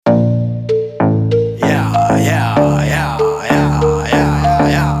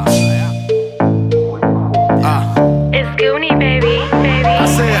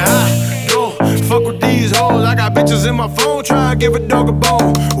give a dog a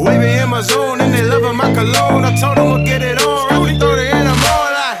bone. Waving in my zone and they loving my cologne. I told them we'll get it on, right? We 30 in the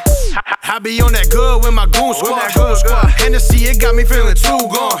morning. I be on that good with my goon squad. Hennessy, it got me feeling too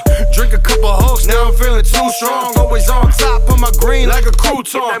gone. Drink a couple hooks, now I'm feeling too strong. Always on top of my green like a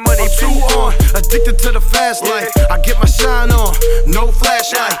crouton. I'm too on, addicted to the fast life. I get my shine on, no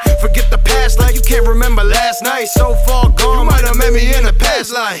flashlight. Forget the past like you can't remember last night. So far gone, might have met me in a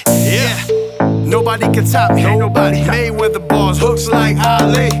past life. Yeah, nobody can top me. Nobody made with the balls, hooks like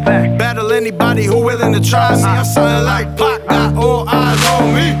Ali. Battle anybody who willing to try. See, I'm something like Pac, got all eyes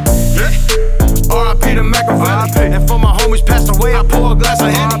on me. R.I.P. to Machiavelli. And for my homies passed away, I pour a glass of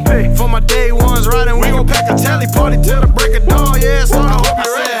Henny. For my day ones riding, we gon' pack a tally. Party till the break of dawn, yeah, so I hope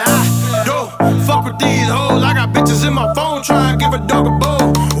you're ready. Yo, fuck with these hoes. I got bitches in my phone trying to give a dog a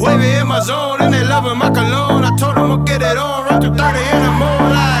bone. Wavy in my zone and they loving my cologne. I told them we'll get it on, right through 30 in the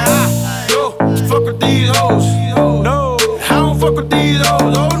morning. Like, yo, fuck with these hoes. No, I don't fuck with these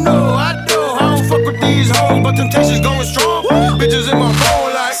hoes. Oh no, I do. I don't fuck with these hoes, but temptation's going strong. Bitches in my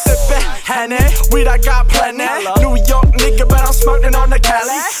phone like Henny, weed I got plenty. New York nigga, but I'm smoking on the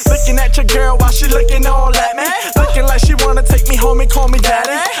Cali. Looking at your girl while she looking all at me. Looking like she wanna take me home and call me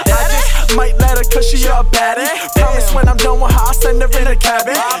daddy. I just might let her cause she a baddie. Promise when I'm done with her, I'll send her in a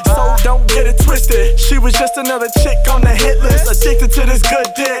cabin. So don't get it twisted, she was just another chick on the hit list. Addicted to this good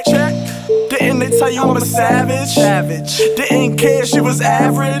dick. Didn't they tell you I'm a savage? Didn't care she was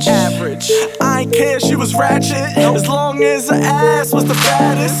average. I ain't care she was ratchet. As long as her ass was the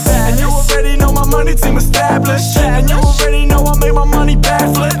fattest. And you already know my money team established. And you already know I made my money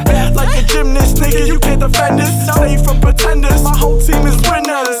backflip. Like a gymnast, nigga, you can't defend us. Stay from pretenders, my whole team is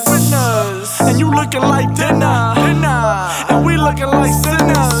winners. And you looking like dinner. And we looking like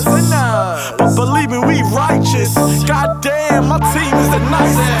sinners. But believe me, we righteous. Goddamn, my team is the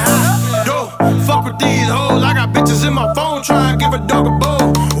nicest. Fuck with these hoes, I got bitches in my phone trying to give a dog a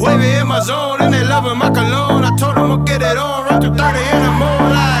bone. Wavy in my zone and they loving my cologne. I told them we'll get it on, right through 30 in the morning.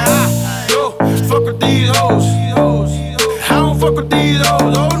 Like, yo, fuck with these hoes. I don't fuck with these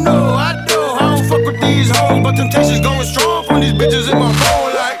hoes, oh no, I do. I don't fuck with these hoes, but temptation's going strong from these bitches in my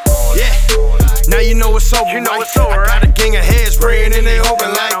phone. Like, yeah, now you know it's over, right? I got a gang of heads spraying and they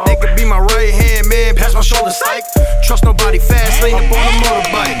open like they could be my right hand man, pass my shoulder psych. Trust nobody fast, lean up on a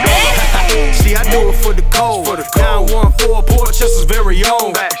motorbike. See, I do it for the cold. 914, Portchester's very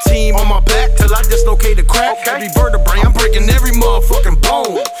own. Team on my back till I dislocate the crack. Every vertebrae, I'm breaking every motherfucking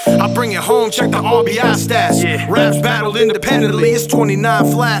bone. I bring it home, check the RBI stats. Raps battled independently, it's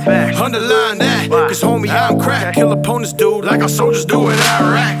 29 flat. Underline that, cause homie, I'm crack. Kill opponents, dude, like our soldiers do in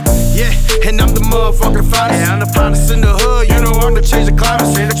Iraq. Yeah, and I'm the motherfucking finest. I'm the finest in the hood, you know I'm the change the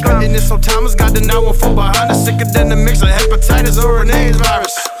climate. Spending this on Thomas, got the 914 behind us. Sicker than the mix of hepatitis or an AIDS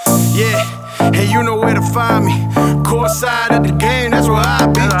virus. Yeah, and you know where to find me. Court side of the game, that's where I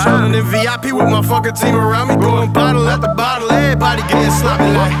be. Chillin' in VIP with my fucking team around me. Going bottle after bottle, everybody getting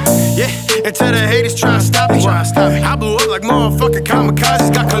sloppy like. Yeah, and tell the haters try to stop me. I blew up like motherfucking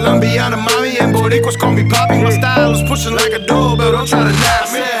kamikazes. Got Colombiana mommy and Boricuas call me Poppy. My style is pushing like a doorbell, don't try to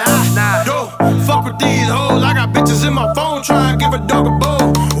knock me. Yo, fuck with these hoes, I got bitches in my phone trying to give a dog a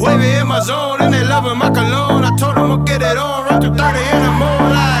bone. Wavy in my zone and they loving my cologne. I told them we'll get it on, right through 30 in the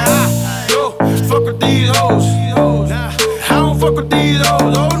morning. Like, yo, fuck with these hoes. I don't fuck with these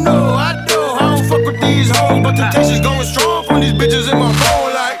hoes, oh no, I do. I don't fuck with these hoes, but temptation's going strong.